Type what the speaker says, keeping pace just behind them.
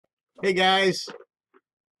Hey guys,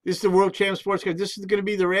 this is the World Champ Sports Card. This is going to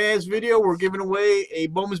be the Raz video. We're giving away a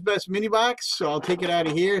Bowman's Best mini box. So I'll take it out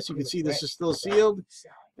of here so you can see this is still sealed.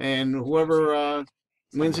 And whoever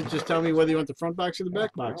wins it, just tell me whether you want the front box or the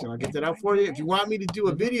back box, and I'll get that out for you. If you want me to do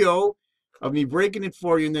a video of me breaking it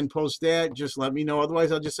for you and then post that, just let me know.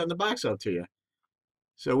 Otherwise, I'll just send the box out to you.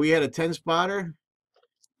 So we had a 10 spotter.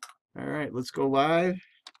 All right, let's go live.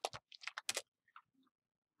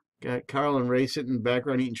 Got Carl and Ray sitting in the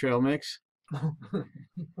background eating trail mix.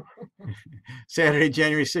 Saturday,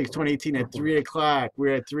 January 6, 2018 at 3 o'clock.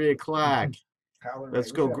 We're at 3 o'clock.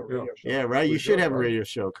 Let's go. Yeah, right. You should have a radio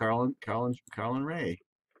show, Carl and Ray.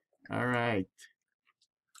 All right.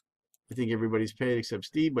 I think everybody's paid except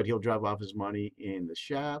Steve, but he'll drop off his money in the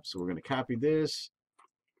shop. So we're going to copy this.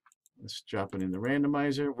 Let's drop it in the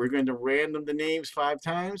randomizer. We're going to random the names 5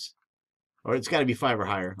 times. Or it's got to be 5 or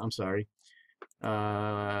higher. I'm sorry.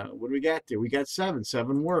 What do we got there? We got 7.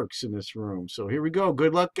 7 works in this room. So here we go.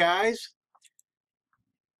 Good luck, guys.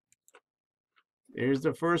 There's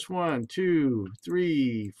the first one. 2,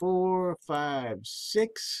 3, 4, 5,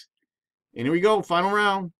 6. And here we go. Final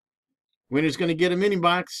round. Winner's going to get a mini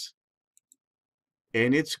box.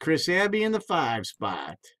 And it's Chris Abbey in the 5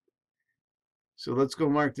 spot. So let's go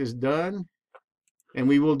mark this done. And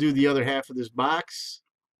we will do the other half of this box.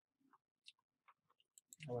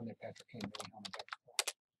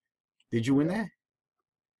 Did you win that?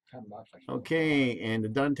 Okay, and the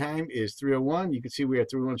done time is 3:01. You can see we are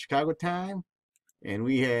 3:01 Chicago time. And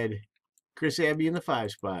we had Chris Abbey in the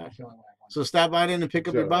 5 spot. So stop on in and pick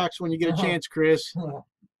up your box when you get a chance, Chris.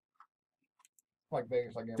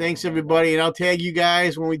 Thanks, everybody. And I'll tag you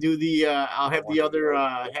guys when we do the, I'll have the other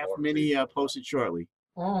half mini posted shortly.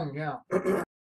 Oh, yeah.